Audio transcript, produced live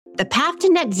The path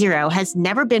to net zero has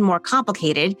never been more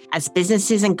complicated as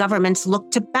businesses and governments look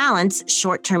to balance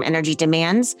short-term energy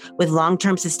demands with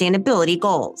long-term sustainability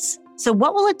goals. So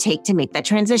what will it take to make that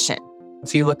transition?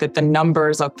 If you look at the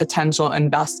numbers of potential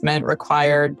investment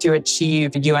required to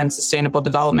achieve UN Sustainable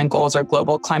Development Goals or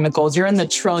global climate goals, you're in the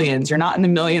trillions. You're not in the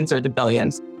millions or the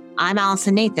billions. I'm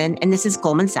Allison Nathan, and this is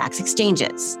Goldman Sachs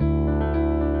Exchanges.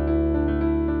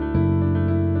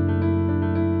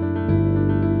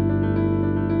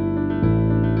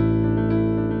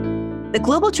 The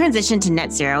global transition to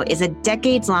net zero is a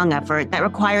decades-long effort that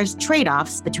requires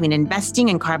trade-offs between investing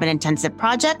in carbon-intensive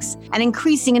projects and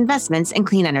increasing investments in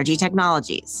clean energy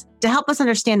technologies. To help us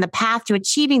understand the path to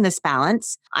achieving this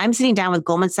balance, I'm sitting down with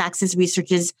Goldman Sachs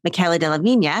Research's Michele Della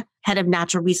Vigna, Head of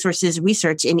Natural Resources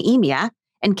Research in EMEA,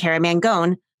 and Kara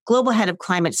Mangone, Global Head of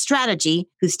Climate Strategy,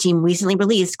 whose team recently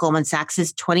released Goldman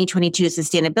Sachs' 2022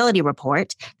 Sustainability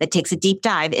Report that takes a deep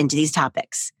dive into these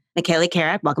topics. Michele,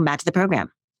 Kara, welcome back to the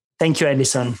program. Thank you,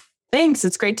 Allison. Thanks.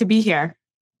 It's great to be here.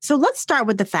 So let's start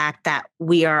with the fact that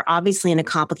we are obviously in a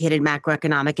complicated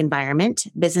macroeconomic environment.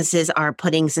 Businesses are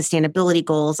putting sustainability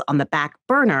goals on the back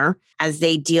burner as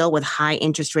they deal with high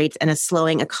interest rates and a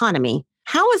slowing economy.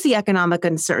 How has the economic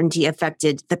uncertainty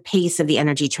affected the pace of the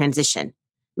energy transition?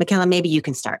 Michele, maybe you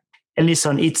can start. And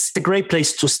listen, it's a great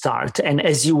place to start. And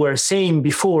as you were saying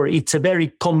before, it's a very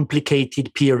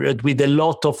complicated period with a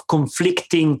lot of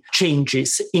conflicting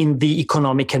changes in the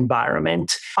economic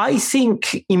environment. I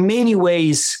think in many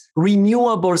ways,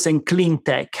 renewables and clean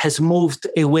tech has moved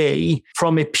away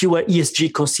from a pure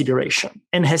ESG consideration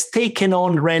and has taken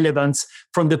on relevance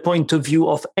from the point of view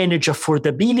of energy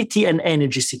affordability and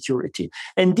energy security.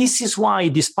 And this is why,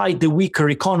 despite the weaker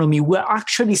economy, we're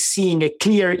actually seeing a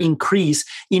clear increase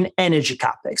in energy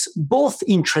capex, both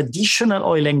in traditional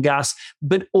oil and gas,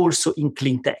 but also in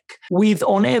clean tech, with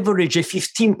on average a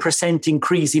 15%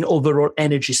 increase in overall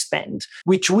energy spend,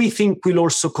 which we think will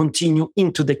also continue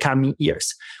into the coming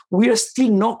years. We are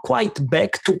still not quite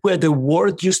back to where the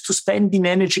world used to spend in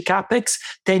energy capex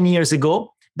 10 years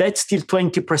ago. That's still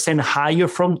 20% higher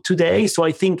from today. So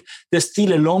I think there's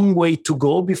still a long way to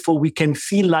go before we can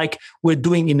feel like we're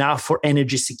doing enough for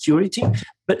energy security.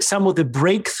 But some of the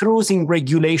breakthroughs in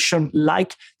regulation,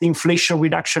 like the Inflation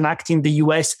Reduction Act in the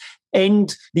US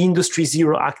and the Industry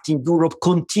Zero Act in Europe,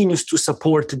 continues to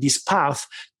support this path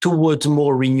towards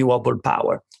more renewable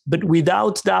power. But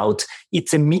without doubt,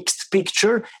 it's a mixed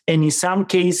picture. And in some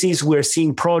cases, we're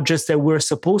seeing projects that were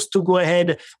supposed to go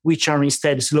ahead, which are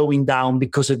instead slowing down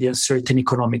because of the uncertain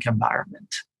economic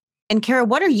environment. And Kara,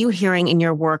 what are you hearing in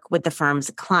your work with the firm's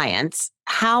clients?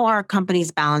 How are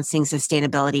companies balancing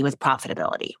sustainability with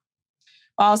profitability?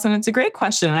 Awesome. It's a great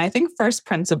question. And I think first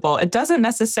principle, it doesn't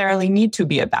necessarily need to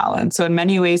be a balance. So in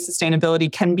many ways,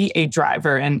 sustainability can be a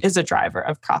driver and is a driver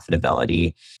of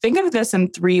profitability. Think of this in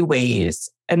three ways.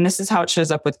 And this is how it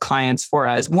shows up with clients for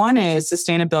us. One is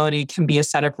sustainability can be a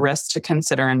set of risks to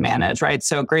consider and manage, right?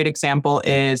 So a great example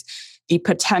is the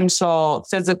potential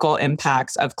physical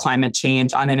impacts of climate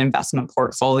change on an investment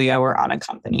portfolio or on a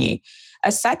company.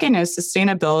 A second is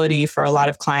sustainability for a lot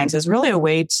of clients is really a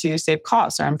way to save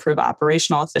costs or improve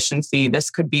operational efficiency. This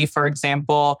could be, for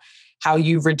example, how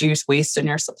you reduce waste in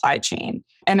your supply chain.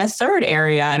 And a third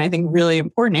area, and I think really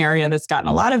important area that's gotten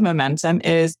a lot of momentum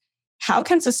is how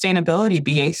can sustainability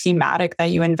be a thematic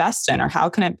that you invest in? Or how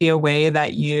can it be a way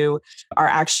that you are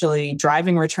actually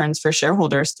driving returns for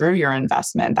shareholders through your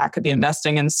investment? That could be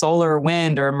investing in solar,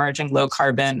 wind, or emerging low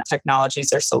carbon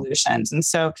technologies or solutions. And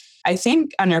so I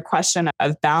think on your question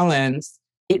of balance,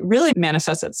 it really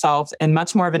manifests itself in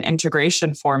much more of an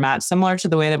integration format, similar to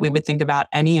the way that we would think about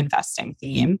any investing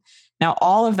theme. Now,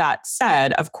 all of that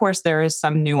said, of course, there is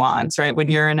some nuance, right? When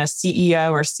you're in a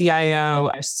CEO or CIO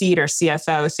seat or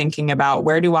CFO thinking about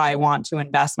where do I want to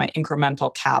invest my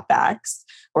incremental CapEx,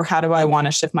 or how do I want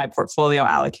to shift my portfolio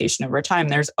allocation over time,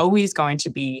 there's always going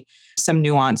to be some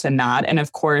nuance in that. And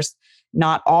of course,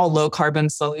 not all low carbon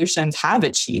solutions have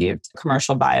achieved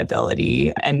commercial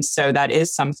viability. And so that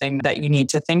is something that you need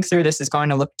to think through. This is going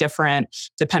to look different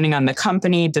depending on the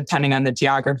company, depending on the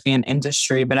geography and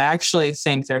industry. But I actually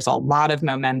think there's a lot of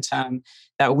momentum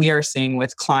that we are seeing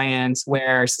with clients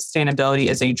where sustainability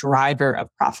is a driver of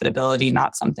profitability,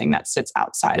 not something that sits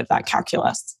outside of that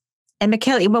calculus. And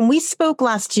Michele, when we spoke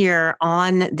last year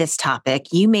on this topic,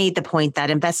 you made the point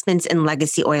that investments in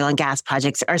legacy oil and gas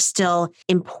projects are still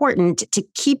important to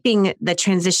keeping the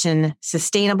transition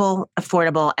sustainable,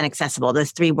 affordable, and accessible.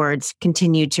 Those three words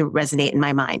continue to resonate in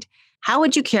my mind. How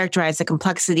would you characterize the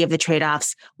complexity of the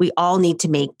trade-offs we all need to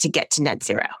make to get to net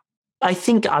zero? I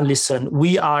think, Allison,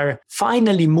 we are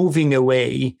finally moving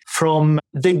away from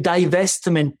the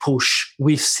divestment push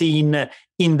we've seen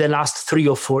in the last 3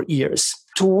 or 4 years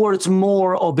towards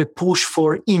more of a push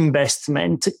for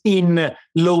investment in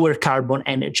lower carbon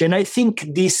energy. And I think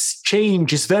this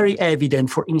change is very evident,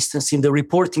 for instance, in the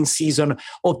reporting season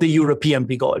of the European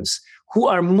big oils, who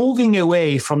are moving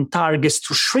away from targets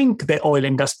to shrink the oil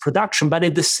and gas production, but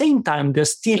at the same time, they're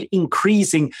still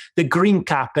increasing the green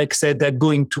capex that they're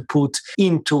going to put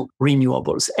into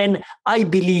renewables. And I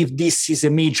believe this is a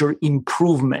major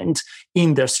improvement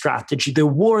in their strategy. The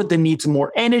world needs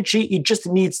more energy. It just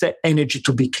needs the energy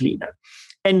to be cleaner.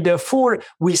 And therefore,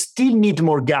 we still need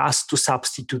more gas to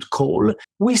substitute coal.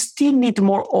 We still need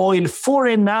more oil for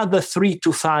another 3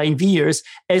 to 5 years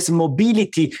as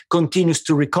mobility continues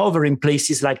to recover in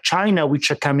places like China,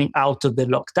 which are coming out of the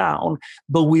lockdown.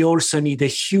 But we also need a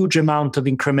huge amount of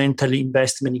incremental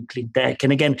investment in clean tech.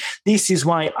 And again, this is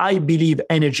why I believe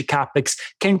energy capex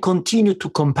can continue to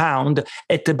compound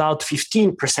at about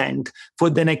 15% for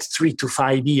the next 3 to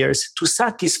 5 years to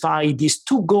satisfy these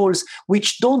two goals,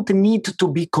 which don't need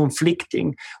to be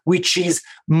conflicting, which is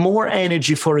more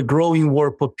energy for a growing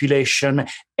world population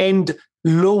and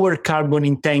lower carbon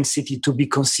intensity to be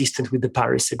consistent with the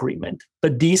Paris Agreement.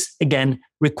 But this, again,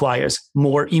 requires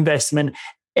more investment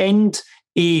and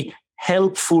a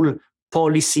helpful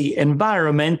policy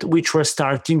environment, which we're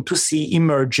starting to see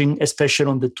emerging, especially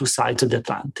on the two sides of the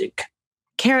Atlantic.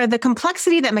 Kara, the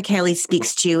complexity that Michele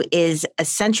speaks to is a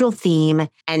central theme,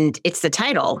 and it's the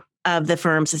title of the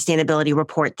firm's sustainability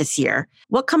report this year.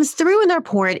 What comes through in the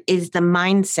report is the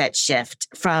mindset shift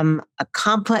from a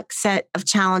complex set of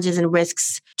challenges and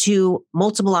risks to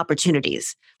multiple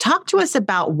opportunities. Talk to us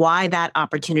about why that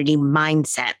opportunity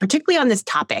mindset, particularly on this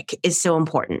topic, is so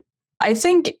important. I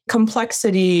think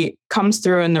complexity comes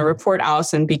through in the report,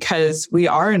 Allison, because we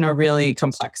are in a really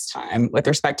complex time with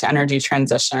respect to energy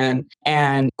transition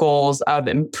and goals of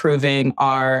improving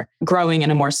our growing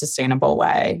in a more sustainable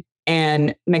way.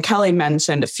 And Michele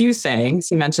mentioned a few things.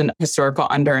 He mentioned historical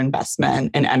underinvestment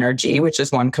in energy, which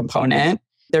is one component.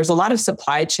 There's a lot of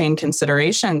supply chain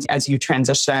considerations as you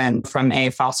transition from a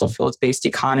fossil fuels-based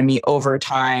economy over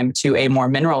time to a more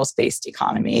minerals-based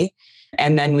economy.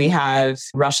 And then we have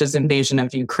Russia's invasion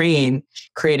of Ukraine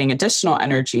creating additional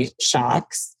energy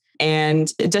shocks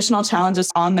and additional challenges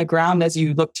on the ground as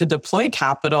you look to deploy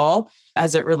capital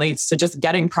as it relates to just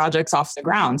getting projects off the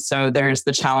ground. So there's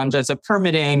the challenges of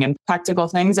permitting and practical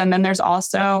things. And then there's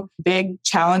also big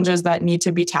challenges that need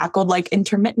to be tackled, like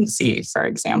intermittency, for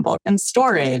example, and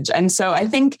storage. And so I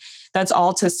think that's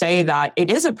all to say that it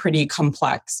is a pretty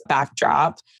complex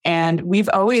backdrop. And we've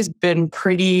always been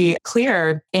pretty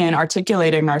clear in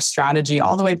articulating our strategy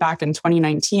all the way back in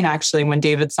 2019, actually, when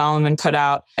David Solomon put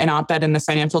out an op-ed in the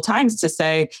Financial Times to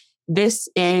say, this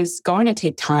is going to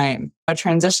take time. A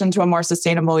transition to a more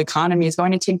sustainable economy is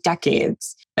going to take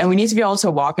decades. And we need to be able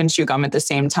to walk and chew gum at the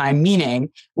same time, meaning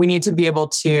we need to be able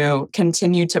to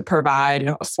continue to provide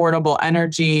affordable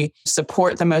energy,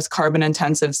 support the most carbon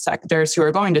intensive sectors who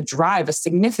are going to drive a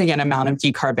significant amount of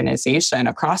decarbonization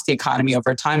across the economy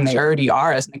over time. They already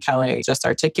are, as Michele just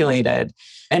articulated.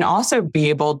 And also be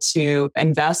able to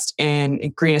invest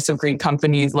in greenest of green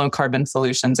companies, low carbon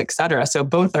solutions, et cetera. So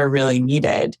both are really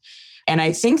needed. And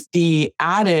I think the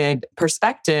added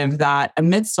perspective that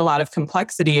amidst a lot of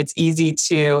complexity, it's easy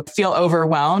to feel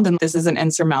overwhelmed and this is an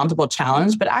insurmountable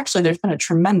challenge, but actually there's been a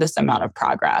tremendous amount of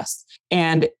progress.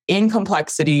 And in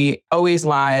complexity always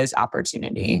lies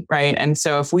opportunity, right? And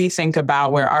so if we think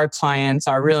about where our clients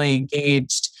are really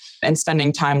engaged and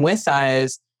spending time with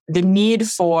us, the need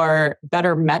for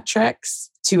better metrics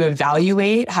to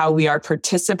evaluate how we are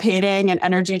participating in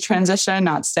energy transition,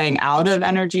 not staying out of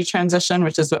energy transition,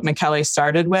 which is what Michele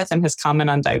started with in his comment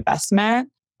on divestment.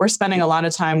 We're spending a lot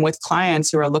of time with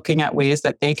clients who are looking at ways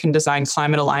that they can design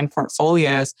climate-aligned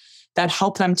portfolios that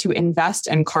help them to invest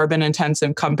in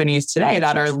carbon-intensive companies today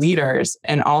that are leaders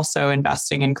and also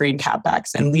investing in green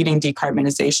capex and leading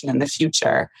decarbonization in the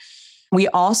future. We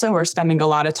also are spending a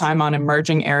lot of time on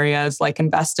emerging areas like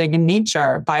investing in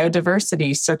nature,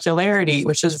 biodiversity, circularity,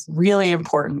 which is really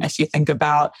important if you think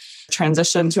about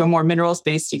transition to a more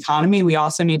minerals-based economy. We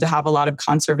also need to have a lot of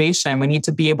conservation. We need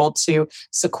to be able to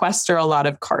sequester a lot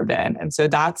of carbon. And so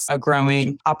that's a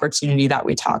growing opportunity that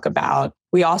we talk about.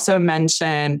 We also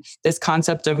mention this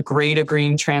concept of gray to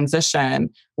green transition,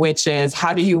 which is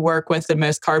how do you work with the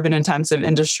most carbon intensive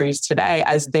industries today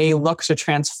as they look to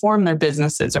transform their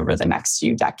businesses over the next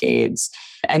few decades,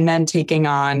 and then taking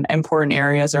on important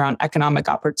areas around economic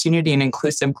opportunity and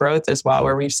inclusive growth as well,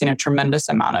 where we've seen a tremendous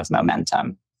amount of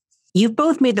momentum. You've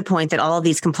both made the point that all of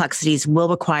these complexities will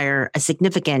require a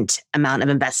significant amount of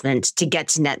investment to get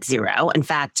to net zero. In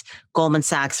fact, Goldman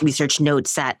Sachs Research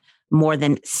notes that More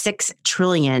than 6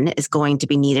 trillion is going to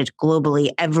be needed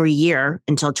globally every year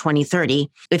until 2030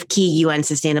 if key UN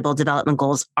Sustainable Development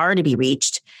Goals are to be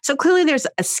reached. So clearly there's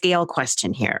a scale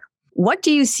question here. What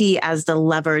do you see as the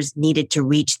levers needed to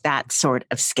reach that sort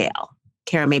of scale?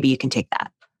 Kara, maybe you can take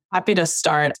that. Happy to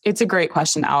start. It's a great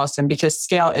question, Allison, because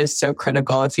scale is so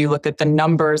critical. If you look at the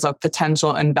numbers of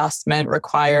potential investment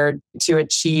required to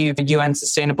achieve UN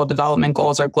Sustainable Development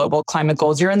Goals or global climate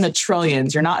goals, you're in the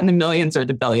trillions. You're not in the millions or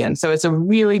the billions. So it's a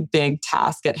really big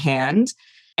task at hand.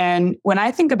 And when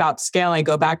I think about scale, I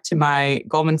go back to my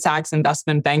Goldman Sachs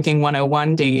Investment Banking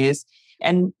 101 days.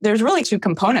 And there's really 2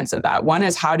 components of that. One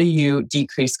is how do you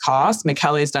decrease costs?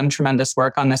 Michele has done tremendous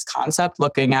work on this concept,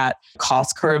 looking at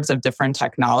cost curves of different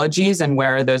technologies and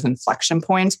where are those inflection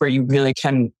points where you really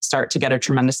can start to get a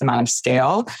tremendous amount of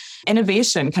scale.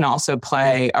 Innovation can also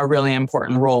play a really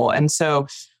important role. And so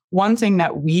one thing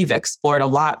that we've explored a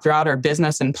lot throughout our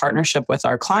business in partnership with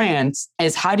our clients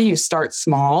is how do you start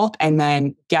small and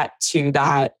then get to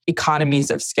that economies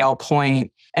of scale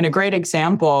point? And a great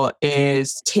example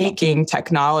is taking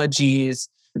technologies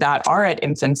that are at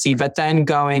infancy, but then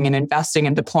going and investing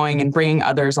and deploying and bringing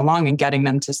others along and getting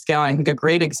them to scale. I think a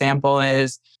great example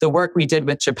is the work we did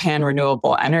with Japan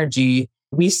Renewable Energy.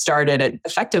 We started at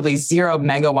effectively 0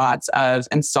 megawatts of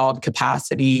installed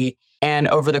capacity. And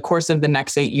over the course of the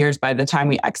next 8 years, by the time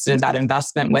we exited that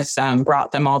investment with them,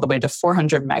 brought them all the way to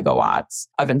 400 megawatts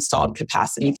of installed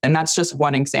capacity. And that's just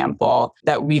one example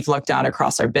that we've looked at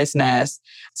across our business.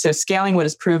 So scaling what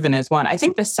is proven is one. I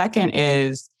think the second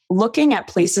is looking at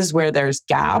places where there's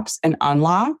gaps and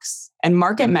unlocks, and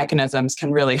market mechanisms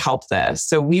can really help this.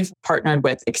 So we've partnered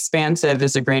with Expansive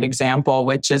is a great example,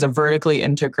 which is a vertically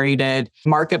integrated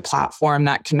market platform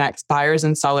that connects buyers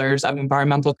and sellers of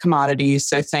environmental commodities.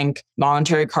 So think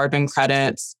voluntary carbon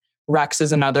credits. Rex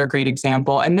is another great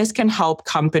example. And this can help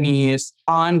companies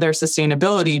on their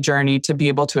sustainability journey to be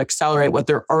able to accelerate what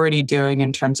they're already doing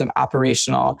in terms of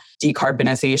operational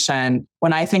decarbonization.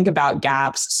 When I think about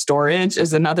gaps, storage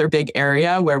is another big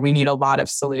area where we need a lot of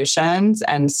solutions.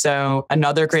 And so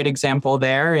another great example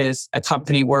there is a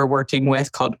company we're working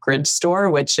with called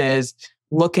GridStore, which is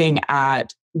looking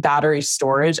at battery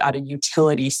storage at a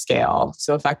utility scale.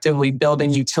 So effectively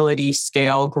building utility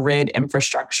scale grid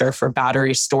infrastructure for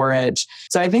battery storage.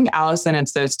 So I think, Allison,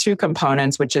 it's those 2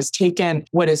 components, which is taken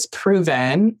what is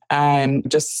proven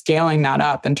and just scaling that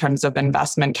up in terms of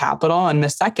investment capital. And the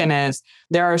second is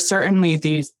there are certainly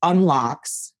these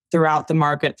unlocks throughout the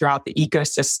market, throughout the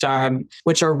ecosystem,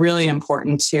 which are really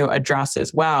important to address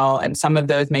as well. And some of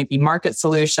those may be market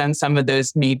solutions, some of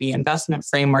those may be investment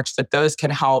frameworks, but those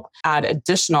can help add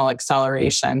additional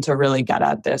acceleration to really get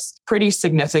at this pretty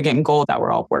significant goal that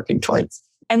we're all working towards.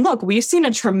 And look, we've seen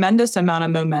a tremendous amount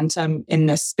of momentum in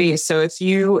this space. So if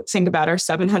you think about our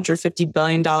 $750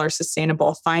 billion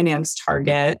sustainable finance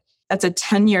target, that's a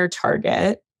 10-year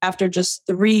target. After just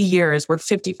 3 years, we're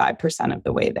 55% of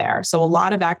the way there. So a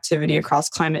lot of activity across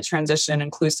climate transition,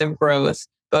 inclusive growth,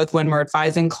 both when we're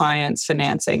advising clients,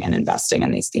 financing, and investing in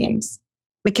these themes.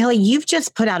 Michele, you've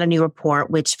just put out a new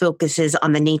report which focuses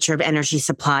on the nature of energy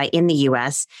supply in the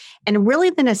U.S. and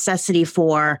really the necessity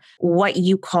for what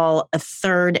you call a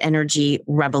third energy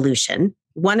revolution.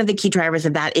 One of the key drivers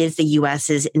of that is the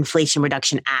U.S.'s Inflation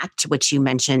Reduction Act, which you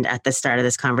mentioned at the start of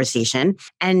this conversation,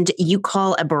 and you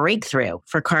call a breakthrough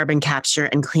for carbon capture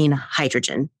and clean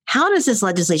hydrogen. How does this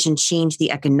legislation change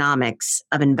the economics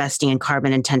of investing in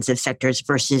carbon-intensive sectors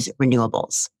versus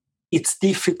renewables? It's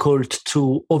difficult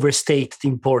to overstate the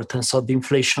importance of the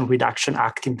Inflation Reduction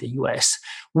Act in the US.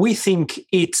 We think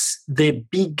it's the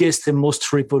biggest and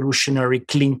most revolutionary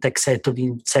clean tech set of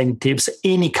incentives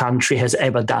any country has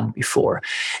ever done before.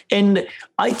 And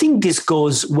I think this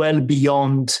goes well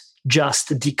beyond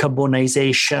just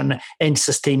decarbonization and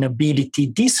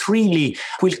sustainability. This really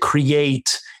will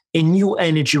create a new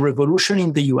energy revolution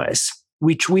in the US,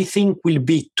 which we think will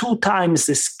be 2 times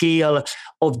the scale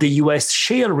of the US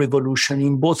shale revolution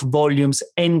in both volumes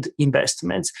and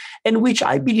investments, and which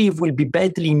I believe will be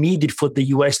badly needed for the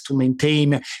US to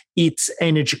maintain its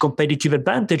energy competitive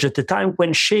advantage at the time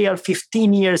when shale,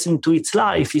 15 years into its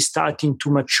life, is starting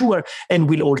to mature and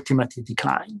will ultimately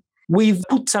decline. We've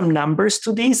put some numbers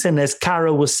to this, and as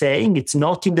Kara was saying, it's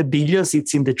not in the billions,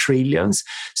 it's in the trillions.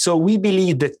 So we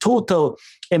believe the total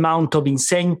amount of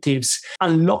incentives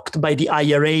unlocked by the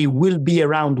IRA will be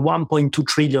around $1.2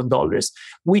 trillion,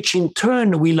 which in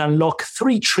turn will unlock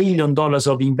 $3 trillion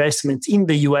of investments in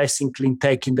the US in clean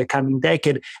tech in the coming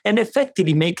decade and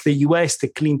effectively make the US the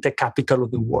clean tech capital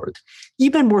of the world.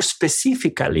 Even more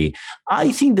specifically,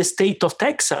 I think the state of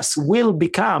Texas will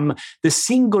become the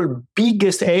single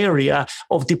biggest area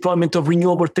of deployment of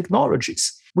renewable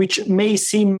technologies. which may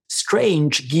seem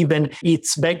strange given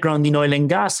its background in oil and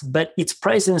gas, but its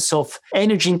presence of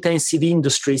energy-intensive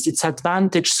industries, its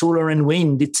advantage solar and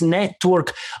wind, its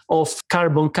network of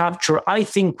carbon capture, I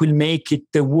think will make it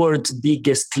the world's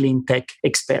biggest clean tech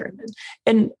experiment.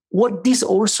 And what this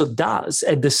also does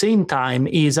at the same time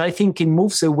is I think it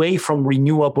moves away from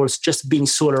renewables just being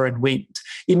solar and wind.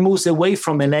 It moves away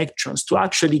from electrons to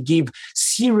actually give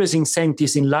serious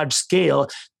incentives in large scale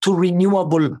to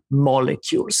renewable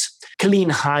molecules, clean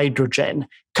hydrogen,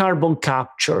 carbon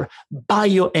capture,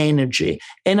 bioenergy.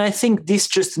 And I think this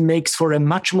just makes for a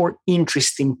much more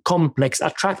interesting, complex,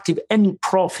 attractive, and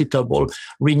profitable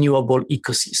renewable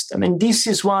ecosystem. And this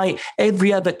is why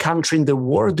every other country in the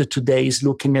world today is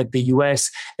looking at the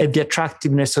US, at the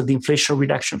attractiveness of the Inflation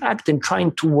Reduction Act and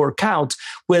trying to work out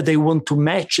where they want to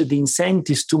match the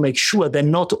incentives to make sure that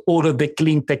not all of the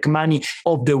clean tech money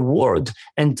of the world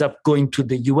ends up going to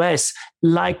the US,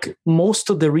 like most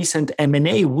of the recent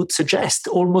M&A would suggest.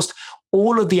 Almost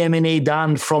all of the M&A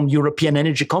done from European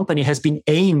energy company has been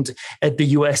aimed at the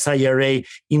US IRA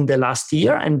in the last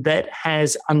year, and that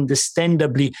has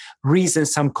understandably risen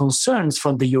some concerns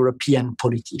from the European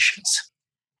politicians.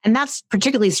 And that's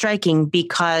particularly striking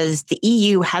because the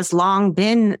EU has long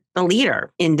been the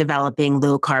leader in developing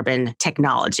low carbon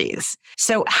technologies.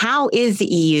 So how is the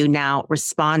EU now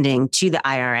responding to the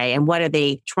IRA, and what are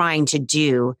they trying to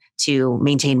do to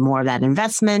maintain more of that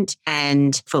investment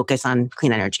and focus on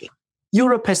clean energy?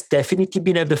 Europe has definitely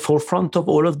been at the forefront of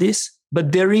all of this,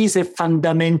 but there is a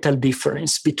fundamental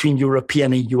difference between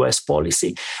European and US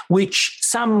policy, which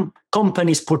some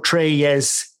companies portray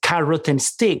as carrot and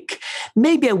stick.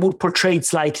 Maybe I would portray it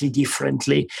slightly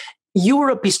differently.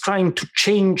 Europe is trying to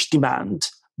change demand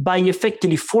by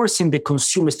effectively forcing the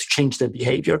consumers to change their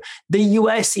behavior. The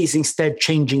US is instead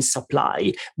changing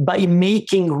supply by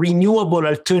making renewable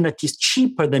alternatives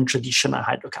cheaper than traditional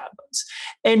hydrocarbons.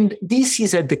 And this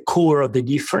is at the core of the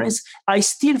difference. I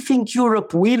still think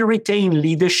Europe will retain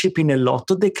leadership in a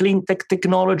lot of the clean tech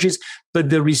technologies,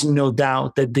 but there is no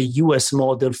doubt that the US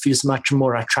model feels much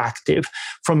more attractive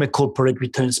from a corporate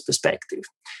returns perspective.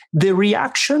 The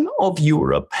reaction of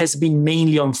Europe has been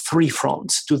mainly on three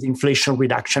fronts to the Inflation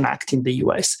Reduction Act in the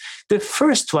US. The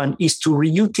first one is to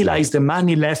reutilize the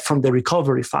money left from the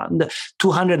Recovery Fund,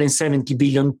 $270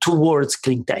 billion, towards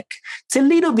clean tech. It's a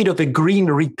little bit of a green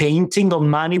repainting of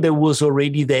money that was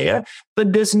already there,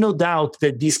 but there's no doubt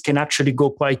that this can actually go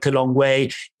quite a long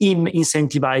way in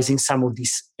incentivizing some of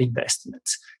these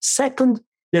investments. Second,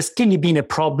 there's clearly been a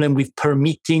problem with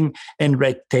permitting and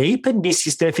red tape, and this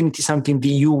is definitely something the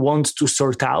EU wants to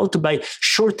sort out by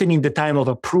shortening the time of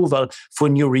approval for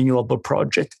new renewable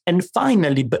projects. And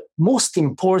finally, but most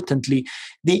importantly,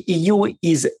 the EU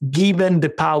is given the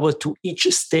power to each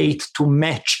state to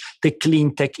match the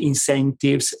clean tech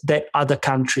incentives that other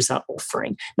countries are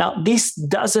offering. Now, this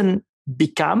doesn't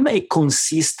become a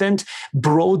consistent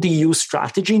broad EU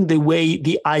strategy in the way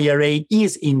the IRA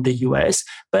is in the US,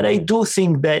 but I do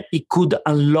think that it could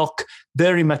unlock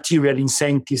very material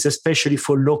incentives, especially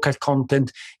for local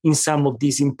content in some of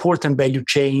these important value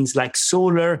chains like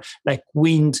solar, like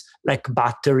wind, like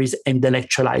batteries, and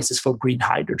electrolyzers for green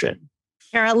hydrogen.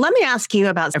 Kara, let me ask you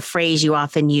about a phrase you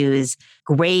often use,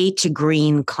 gray to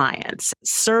green clients.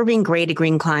 Serving gray to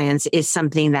green clients is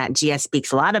something that GS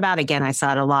speaks a lot about. Again, I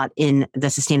saw it a lot in the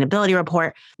sustainability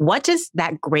report. What does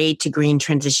that gray to green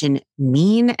transition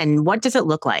mean, and what does it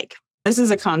look like? This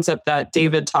is a concept that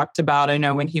David talked about, I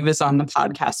know, when he was on the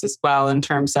podcast as well, in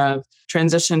terms of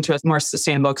transition to a more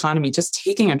sustainable economy, just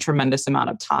taking a tremendous amount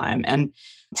of time. And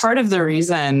part of the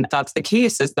reason that's the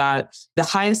case is that the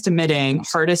highest emitting,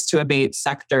 hardest to abate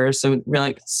sectors, so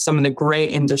really some of the gray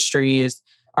industries,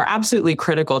 are absolutely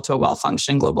critical to a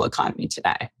well-functioning global economy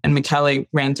today. And Michele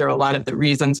ran through a lot of the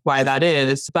reasons why that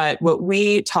is. But what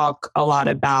we talk a lot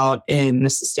about in the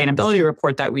sustainability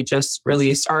report that we just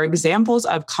released are examples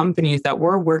of companies that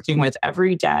we're working with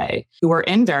every day who are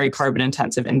in very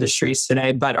carbon-intensive industries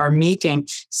today, but are making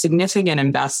significant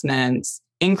investments,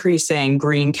 increasing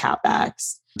green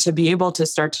CapEx to be able to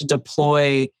start to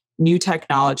deploy new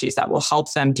technologies that will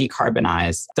help them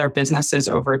decarbonize their businesses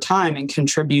over time and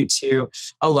contribute to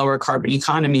a lower carbon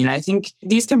economy. And I think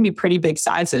these can be pretty big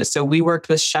sizes. So we worked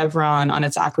with Chevron on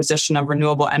its acquisition of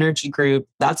Renewable Energy Group.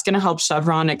 That's going to help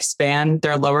Chevron expand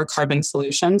their lower carbon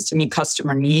solutions to meet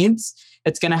customer needs.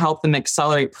 It's going to help them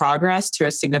accelerate progress to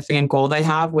a significant goal they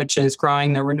have, which is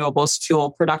growing their renewables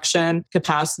fuel production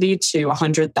capacity to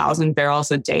 100,000 barrels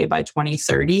a day by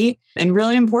 2030. And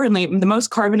really importantly, the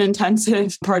most carbon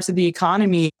intensive parts of the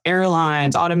economy,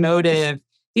 airlines, automotive,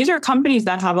 these are companies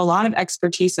that have a lot of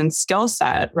expertise and skill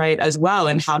set, right, as well,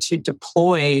 in how to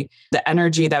deploy the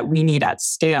energy that we need at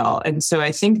scale. And so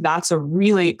I think that's a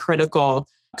really critical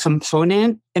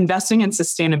component. Investing in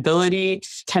sustainability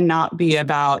cannot be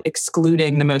about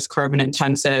excluding the most carbon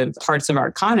intensive parts of our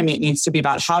economy. It needs to be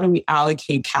about how do we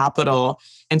allocate capital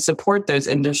and support those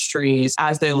industries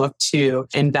as they look to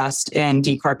invest in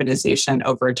decarbonization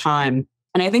over time.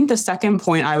 And I think the second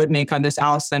point I would make on this,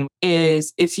 Allison,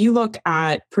 is if you look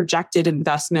at projected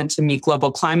investment to meet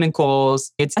global climate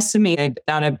goals, it's estimated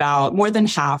that about more than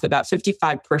half, about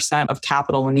 55% of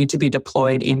capital will need to be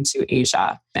deployed into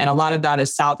Asia. And a lot of that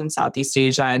is South and Southeast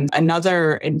Asia. And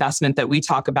another investment that we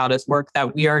talk about is work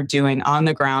that we are doing on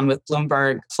the ground with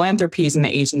Bloomberg Philanthropies and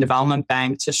the Asian Development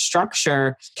Bank to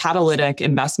structure catalytic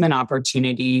investment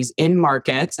opportunities in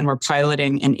markets. And we're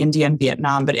piloting in India and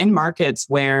Vietnam, but in markets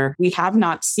where we have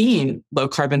not seen low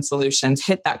carbon solutions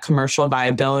hit that commercial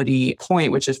viability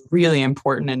point, which is really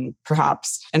important and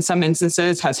perhaps in some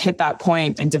instances has hit that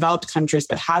point in developed countries,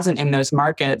 but hasn't in those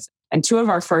markets. And two of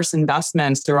our first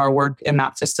investments through our work in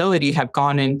that facility have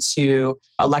gone into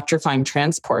electrifying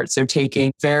transport. So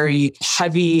taking very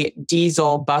heavy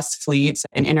diesel bus fleets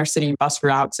and intercity bus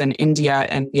routes in India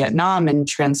and Vietnam and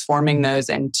transforming those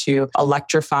into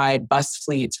electrified bus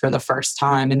fleets for the first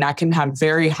time. And that can have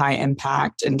very high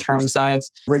impact in terms of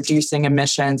reducing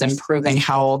emissions, improving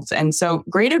health. And so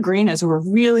Greater Green is a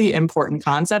really important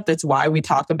concept. That's why we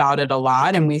talk about it a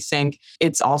lot. And we think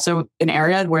it's also an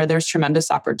area where there's tremendous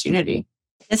opportunity.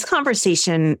 This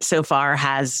conversation so far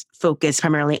has focused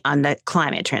primarily on the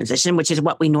climate transition, which is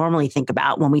what we normally think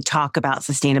about when we talk about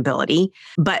sustainability.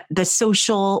 But the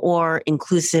social or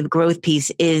inclusive growth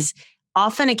piece is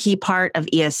often a key part of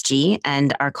ESG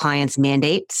and our clients'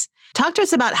 mandates. Talk to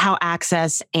us about how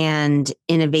access and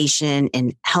innovation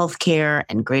in healthcare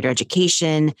and greater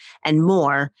education and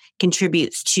more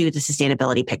contributes to the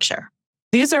sustainability picture.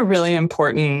 These are really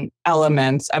important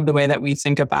elements of the way that we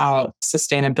think about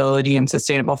sustainability and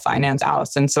sustainable finance,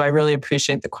 Allison. So I really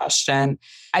appreciate the question.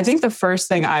 I think the first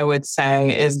thing I would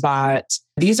say is that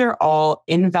these are all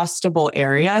investable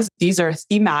areas. These are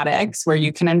thematics where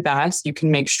you can invest, you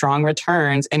can make strong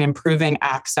returns in improving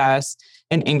access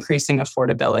and increasing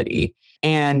affordability.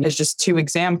 And as just two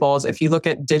examples, if you look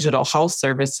at digital health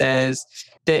services,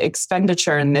 the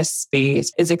expenditure in this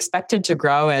space is expected to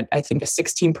grow at, I think, a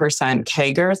 16%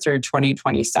 CAGR through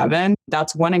 2027.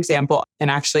 That's one example.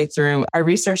 And actually through our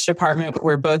research department,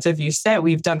 where both of you sit,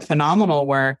 we've done phenomenal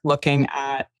work looking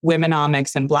at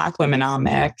womenomics and Black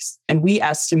womenomics. And we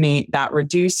estimate that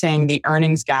reducing the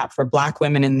earnings gap for Black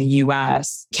women in the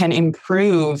US can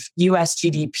improve US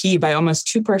GDP by almost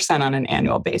 2% on an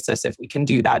annual basis if we can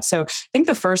do that. So I think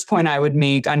the first point I would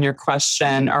make on your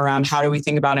question around how do we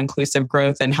think about inclusive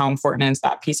growth and how important is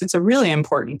that piece, it's a really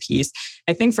important piece.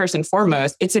 I think first and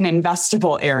foremost, it's an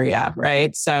investable area,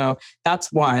 right? So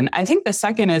that's one. I think the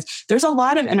second is there's a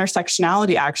lot of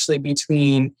intersectionality actually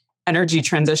between energy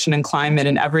transition and climate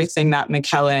and everything that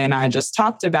Michele and I just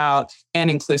talked about and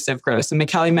inclusive growth. And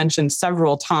Michele mentioned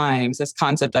several times this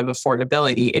concept of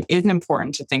affordability. It is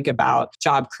important to think about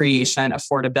job creation,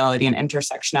 affordability, and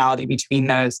intersectionality between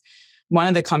those. One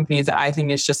of the companies that I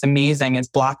think is just amazing is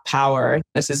Block Power.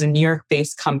 This is a New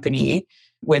York-based company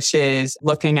which is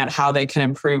looking at how they can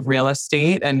improve real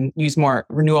estate and use more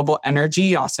renewable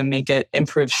energy, also make it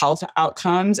improve health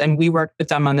outcomes. And we worked with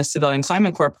them on the Civilian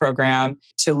Climate Corps program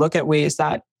to look at ways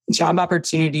that job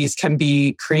opportunities can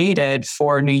be created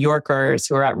for New Yorkers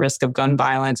who are at risk of gun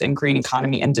violence in green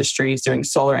economy industries doing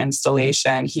solar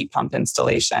installation, heat pump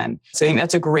installation. So I think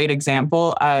that's a great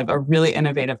example of a really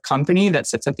innovative company that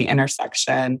sits at the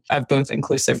intersection of both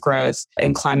inclusive growth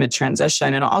and climate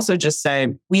transition. And I'll also just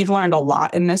say we've learned a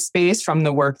lot in this space from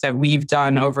the work that we've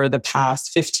done over the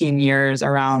past 15 years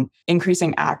around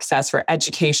increasing access for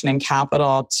education and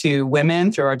capital to women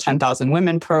through our 10,000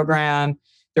 Women program,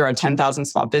 through our 10,000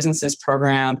 Small Businesses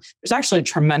program. There's actually a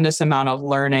tremendous amount of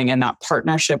learning in that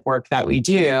partnership work that we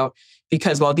do,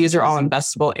 because while these are all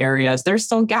investable areas, there's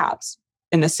still gaps.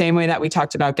 In the same way that we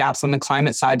talked about gaps on the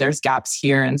climate side, there's gaps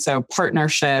here. And so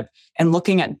partnership and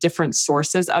looking at different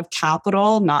sources of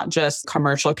capital, not just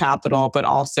commercial capital, but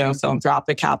also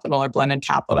philanthropic capital or blended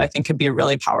capital, I think could be a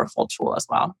really powerful tool as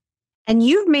well. And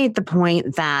you've made the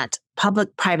point that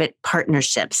public-private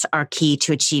partnerships are key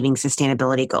to achieving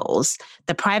sustainability goals.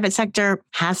 The private sector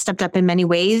has stepped up in many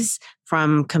ways,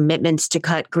 from commitments to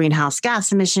cut greenhouse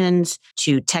gas emissions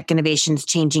to tech innovations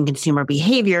changing consumer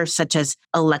behavior, such as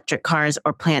electric cars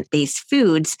or plant-based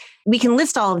foods. We can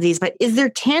list all of these, but is there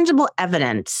tangible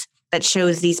evidence that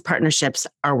shows these partnerships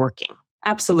are working?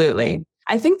 Absolutely.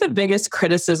 I think the biggest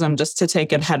criticism, just to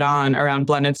take it head on around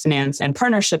blended finance and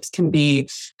partnerships, can be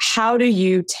how do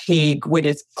you take what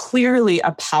is clearly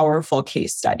a powerful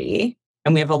case study?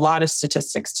 And we have a lot of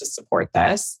statistics to support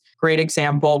this. Great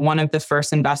example, one of the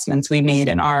first investments we made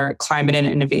in our climate and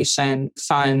innovation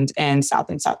fund in South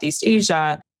and Southeast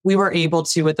Asia, we were able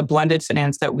to, with the blended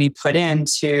finance that we put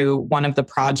into one of the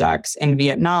projects in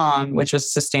Vietnam, which was a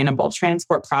sustainable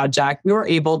transport project, we were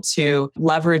able to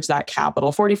leverage that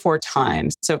capital 44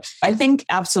 times. So I think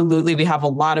absolutely we have a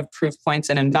lot of proof points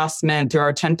in investment. Through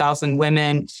our 10,000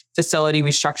 women facility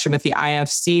we structured with the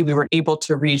IFC, we were able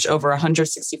to reach over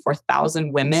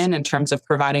 164,000 women in terms of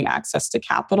providing access to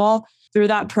capital through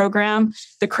that program.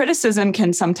 The criticism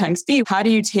can sometimes be, how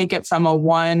do you take it from a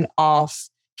one-off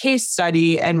case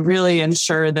study and really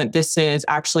ensure that this is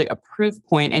actually a proof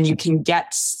point and you can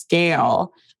get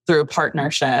scale through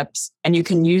partnerships and you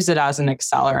can use it as an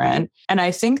accelerant? And I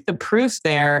think the proof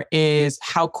there is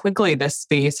how quickly this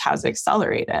space has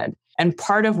accelerated. And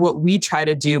part of what we try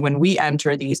to do when we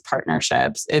enter these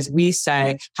partnerships is we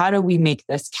say, how do we make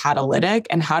this catalytic?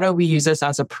 And how do we use this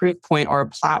as a proof point or a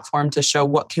platform to show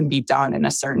what can be done in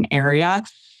a certain area?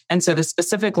 And so the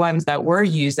specific lens that we're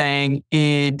using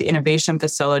in the innovation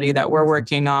facility that we're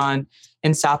working on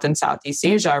in South and Southeast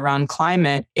Asia around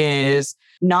climate is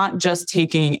not just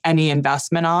taking any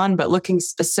investment on, but looking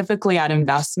specifically at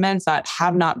investments that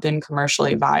have not been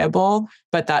commercially viable,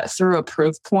 but that through a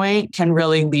proof point can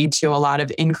really lead to a lot of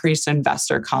increased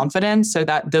investor confidence so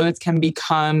that those can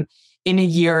become, in a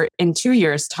year, in 2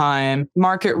 years' time,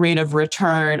 market rate of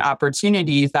return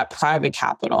opportunities that private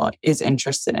capital is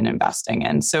interested in investing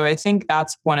in. So I think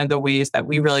that's one of the ways that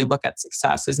we really look at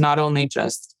success is not only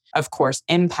just, of course,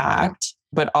 impact,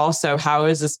 but also how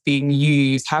is this being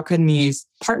used? How can these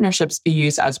partnerships be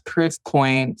used as proof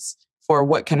points for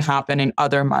what can happen in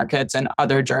other markets and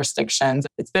other jurisdictions?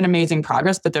 It's been amazing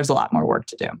progress, but there's a lot more work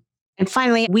to do. And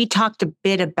finally, we talked a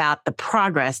bit about the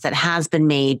progress that has been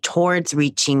made towards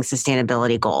reaching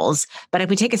sustainability goals. But if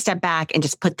we take a step back and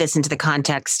just put this into the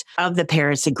context of the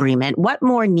Paris Agreement, what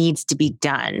more needs to be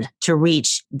done to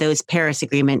reach those Paris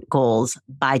Agreement goals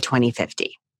by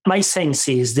 2050? My sense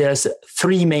is there's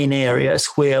three main areas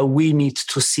where we need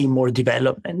to see more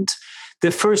development. The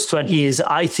first one is,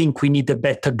 I think we need a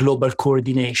better global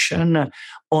coordination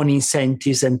on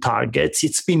incentives and targets.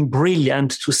 It's been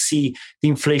brilliant to see the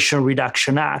Inflation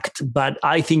Reduction Act, but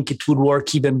I think it would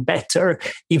work even better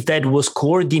if that was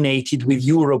coordinated with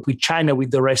Europe, with China,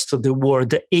 with the rest of the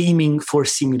world, aiming for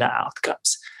similar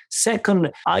outcomes.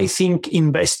 Second, I think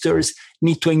investors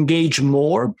need to engage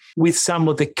more with some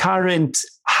of the current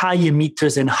high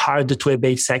emitters and hard to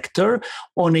abate sector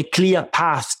on a clear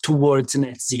path towards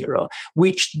net zero,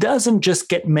 which doesn't just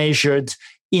get measured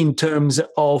in terms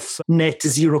of net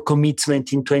zero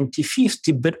commitment in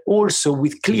 2050, but also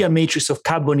with clear metrics of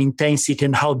carbon intensity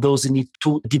and how those need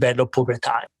to develop over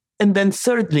time. And then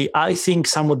thirdly, I think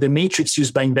some of the metrics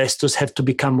used by investors have to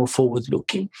become more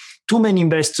forward-looking. Too many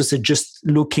investors are just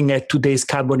looking at today's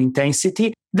carbon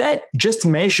intensity. That just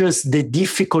measures the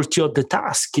difficulty of the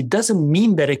task. It doesn't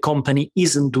mean that a company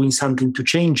isn't doing something to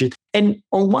change it. And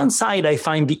on one side, I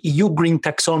find the EU green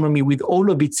taxonomy with all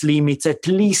of its limits at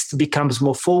least becomes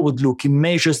more forward-looking,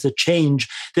 measures the change,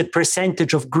 the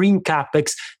percentage of green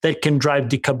capex that can drive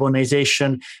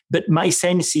decarbonization. But my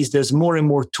sense is there's more and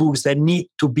more tools that need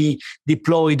to be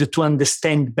deployed to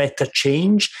understand better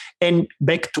change. And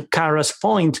back to Kara's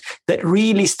point, that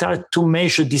really start to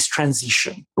measure this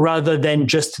transition rather than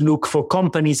just look for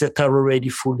companies that are already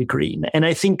fully green. And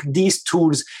I think these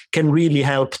tools can really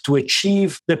help to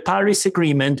achieve the Paris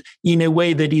Agreement in a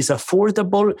way that is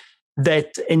affordable,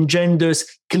 that engenders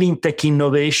clean tech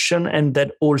innovation, and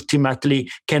that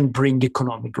ultimately can bring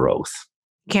economic growth.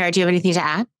 Kara, do you have anything to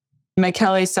add?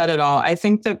 Michele said it all. I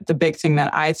think that the big thing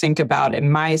that I think about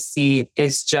in my seat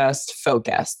is just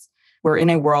focus. We're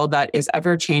in a world that is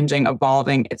ever changing,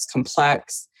 evolving. It's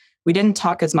complex. We didn't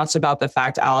talk as much about the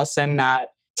fact, Allison, that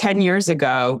 10 years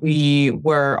ago, we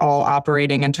were all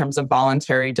operating in terms of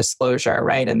voluntary disclosure,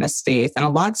 right, in this space. And a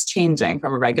lot's changing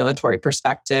from a regulatory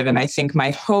perspective. And I think my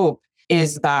hope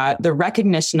is that the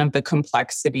recognition of the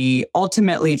complexity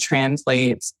ultimately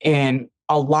translates in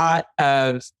a lot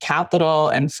of capital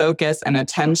and focus and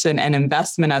attention and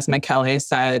investment, as Michele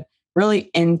said,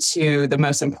 really into the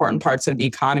most important parts of the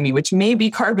economy, which may be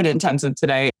carbon intensive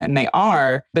today, and they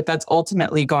are, but that's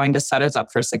ultimately going to set us up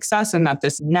for success. And that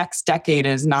this next decade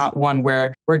is not one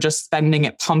where we're just spending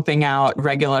it pumping out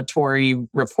regulatory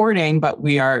reporting, but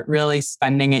we are really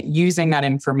spending it using that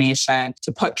information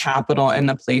to put capital in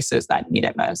the places that need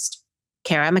it most.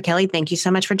 Kara, Michele, thank you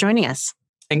so much for joining us.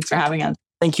 Thanks for having us.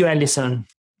 Thank you, Allison.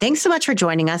 Thanks so much for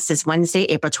joining us this Wednesday,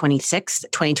 April 26th,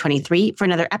 2023, for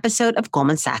another episode of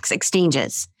Goldman Sachs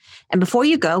Exchanges. And before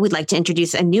you go, we'd like to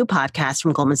introduce a new podcast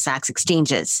from Goldman Sachs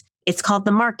Exchanges. It's called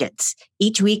The Markets.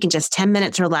 Each week, in just 10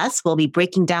 minutes or less, we'll be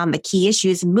breaking down the key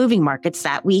issues moving markets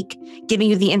that week, giving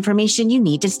you the information you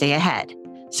need to stay ahead.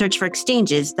 Search for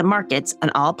Exchanges, The Markets,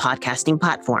 on all podcasting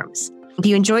platforms. If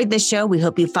you enjoyed this show, we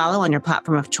hope you follow on your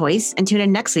platform of choice and tune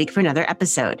in next week for another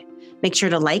episode. Make sure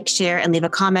to like, share, and leave a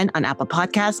comment on Apple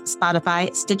Podcasts,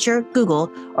 Spotify, Stitcher,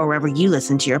 Google, or wherever you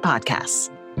listen to your podcasts.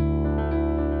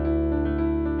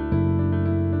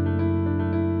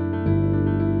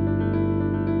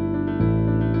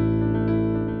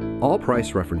 All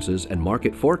price references and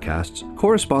market forecasts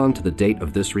correspond to the date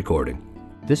of this recording.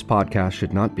 This podcast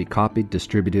should not be copied,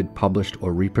 distributed, published,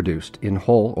 or reproduced in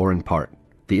whole or in part.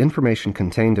 The information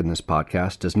contained in this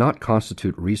podcast does not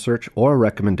constitute research or a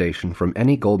recommendation from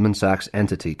any Goldman Sachs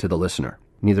entity to the listener.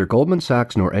 Neither Goldman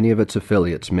Sachs nor any of its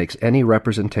affiliates makes any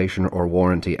representation or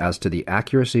warranty as to the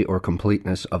accuracy or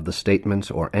completeness of the statements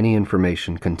or any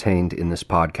information contained in this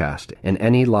podcast, and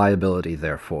any liability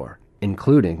therefore,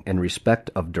 including in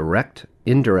respect of direct,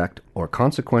 indirect, or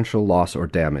consequential loss or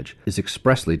damage, is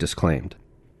expressly disclaimed.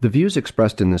 The views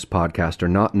expressed in this podcast are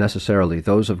not necessarily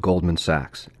those of Goldman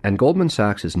Sachs, and Goldman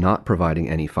Sachs is not providing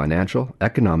any financial,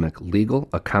 economic, legal,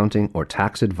 accounting, or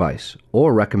tax advice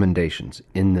or recommendations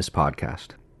in this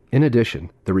podcast. In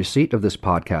addition, the receipt of this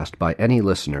podcast by any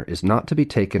listener is not to be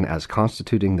taken as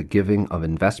constituting the giving of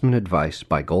investment advice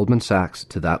by Goldman Sachs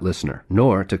to that listener,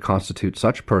 nor to constitute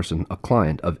such person a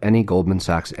client of any Goldman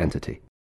Sachs entity.